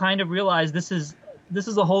point you kind of realize this is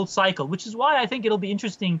a whole cycle, which is why I think it'll be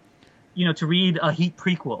interesting, to read a Heat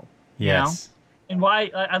prequel. Yes. And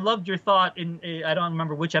why I loved your thought in, I don't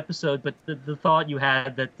remember which episode, but the thought you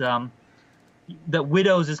had that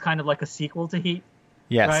Widows is kind of like a sequel to Heat.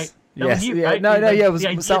 Yes. Right? Yes. You, yeah. right? No. Like, yeah. It was.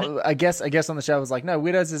 I guess on the show it was like, no,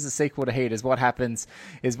 Widows is a sequel to Heat. Is what happens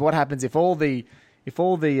if all the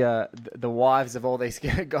wives of all these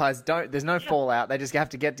guys don't. There's no fallout. They just have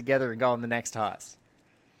to get together and go on the next heist.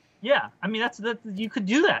 Yeah, I mean that you could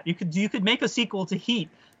do that. You could make a sequel to Heat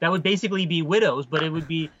that would basically be widows, but it would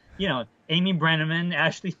be Amy Brenneman,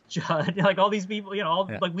 Ashley Judd, like all these people.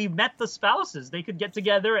 Like we've met the spouses. They could get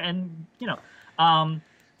together and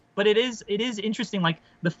But it is interesting. Like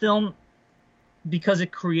the film, because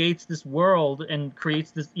it creates this world and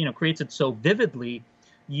creates it so vividly,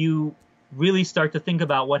 you really start to think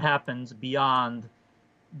about what happens beyond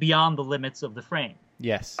the limits of the frame.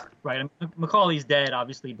 Yes. Right. I mean, Macaulay's dead,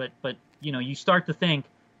 obviously, but you start to think,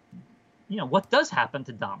 what does happen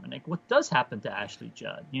to Dominic? What does happen to Ashley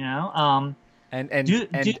Judd?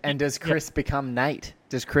 And does Chris become Nate?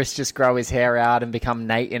 Does Chris just grow his hair out and become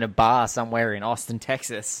Nate in a bar somewhere in Austin,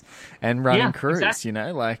 Texas, and running crews? Exactly.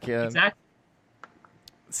 Exactly.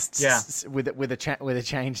 Yeah. With a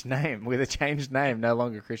changed name, no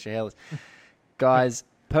longer Christian Hellis. Guys,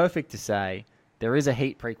 perfect to say there is a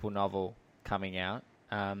Heat prequel novel coming out.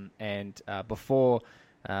 Before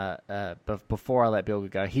I let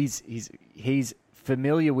Bilge go, he's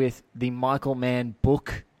familiar with the Michael Mann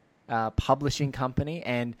book publishing company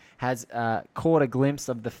and has caught a glimpse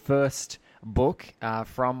of the first book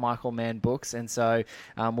from Michael Mann Books, and so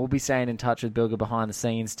we'll be staying in touch with Bilge behind the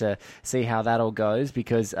scenes to see how that all goes,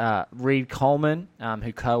 because Reed Coleman,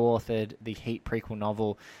 who co-authored the Heat prequel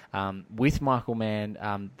novel with Michael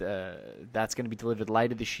Mann, that's going to be delivered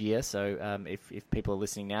later this year. So if people are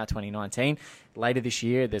listening now, 2019, later this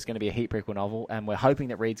year, there's going to be a Heat prequel novel, and we're hoping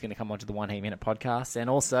that Reed's going to come onto the One Heat Minute podcast, and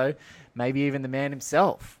also maybe even the man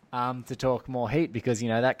himself to talk more Heat, because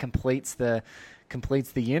that completes the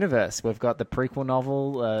universe. We've got the prequel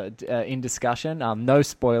novel in discussion. No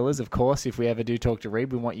spoilers, of course. If we ever do talk to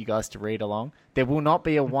Reed, we want you guys to read along. There will not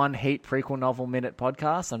be a One Heat prequel novel minute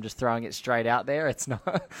podcast. I'm just throwing it straight out there. It's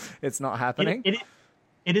not happening.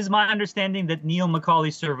 It is my understanding that Neil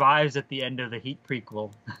Macaulay survives at the end of the Heat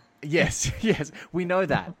prequel. Yes. We know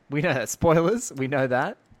that. Spoilers. We know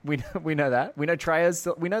that. We know that. We know Treya's.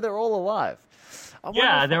 We know they're all alive.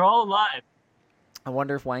 They're all alive. I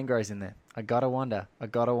wonder if Waingro's in there. I gotta wonder.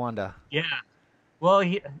 Yeah. Well,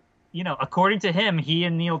 according to him, he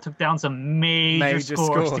and Neil took down some major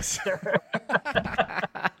scores.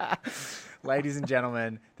 Ladies and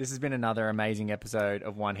gentlemen, this has been another amazing episode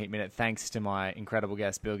of One Heat Minute. Thanks to my incredible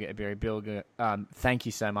guest, Bilge EBIRI. Bilge, thank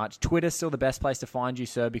you so much. Twitter's still the best place to find you,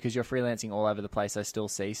 sir, because you're freelancing all over the place, I still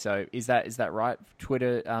see. So is that right?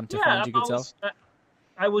 Twitter to find your good self?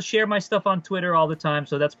 I will share my stuff on Twitter all the time,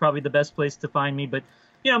 so that's probably the best place to find me. But,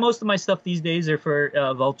 most of my stuff these days are for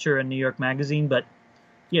Vulture and New York Magazine. But,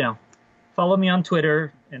 follow me on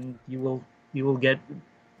Twitter, and you will get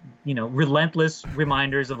relentless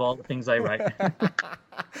reminders of all the things I write.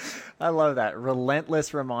 I love that.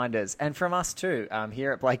 Relentless reminders. And from us too.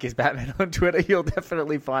 Here at Blake is Batman on Twitter, you'll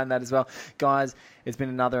definitely find that as well. Guys, it's been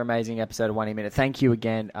another amazing episode of One Heat Minute. Thank you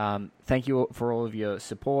again. Thank you for all of your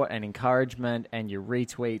support and encouragement and your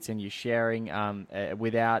retweets and your sharing.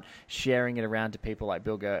 Without sharing it around to people like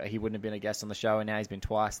Bilge, he wouldn't have been a guest on the show, and now he's been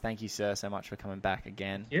twice. Thank you, sir, so much for coming back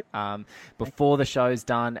again. Before the show's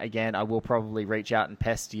done, again, I will probably reach out and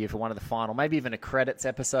pester you for one of the final, maybe even a credits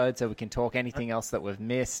episode, so we can talk anything else that we've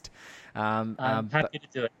missed. I'm happy to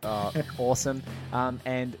do it. Awesome.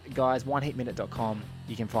 And guys, oneheatminute.com.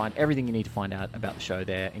 You can find everything you need to find out about the show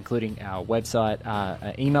there, including our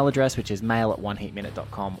website, email address, which is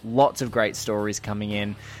mail@oneheatminute.com. Lots of great stories coming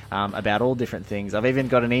in about all different things. I've even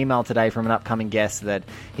got an email today from an upcoming guest that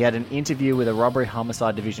he had an interview with a robbery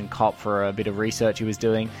homicide division cop for a bit of research he was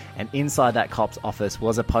doing, and inside that cop's office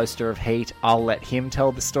was a poster of Heat. I'll let him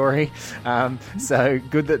tell the story. So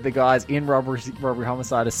good that the guys in robbery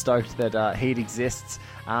homicide are stoked that Heat exists.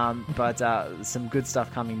 But some good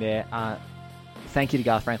stuff coming there. Thank you to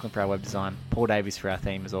Garth Franklin for our web design, Paul Davies for our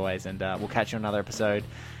theme as always, and we'll catch you on another episode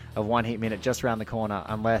of One Heat Minute just around the corner,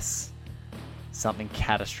 unless something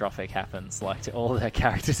catastrophic happens like to all of our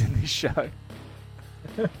characters in this show.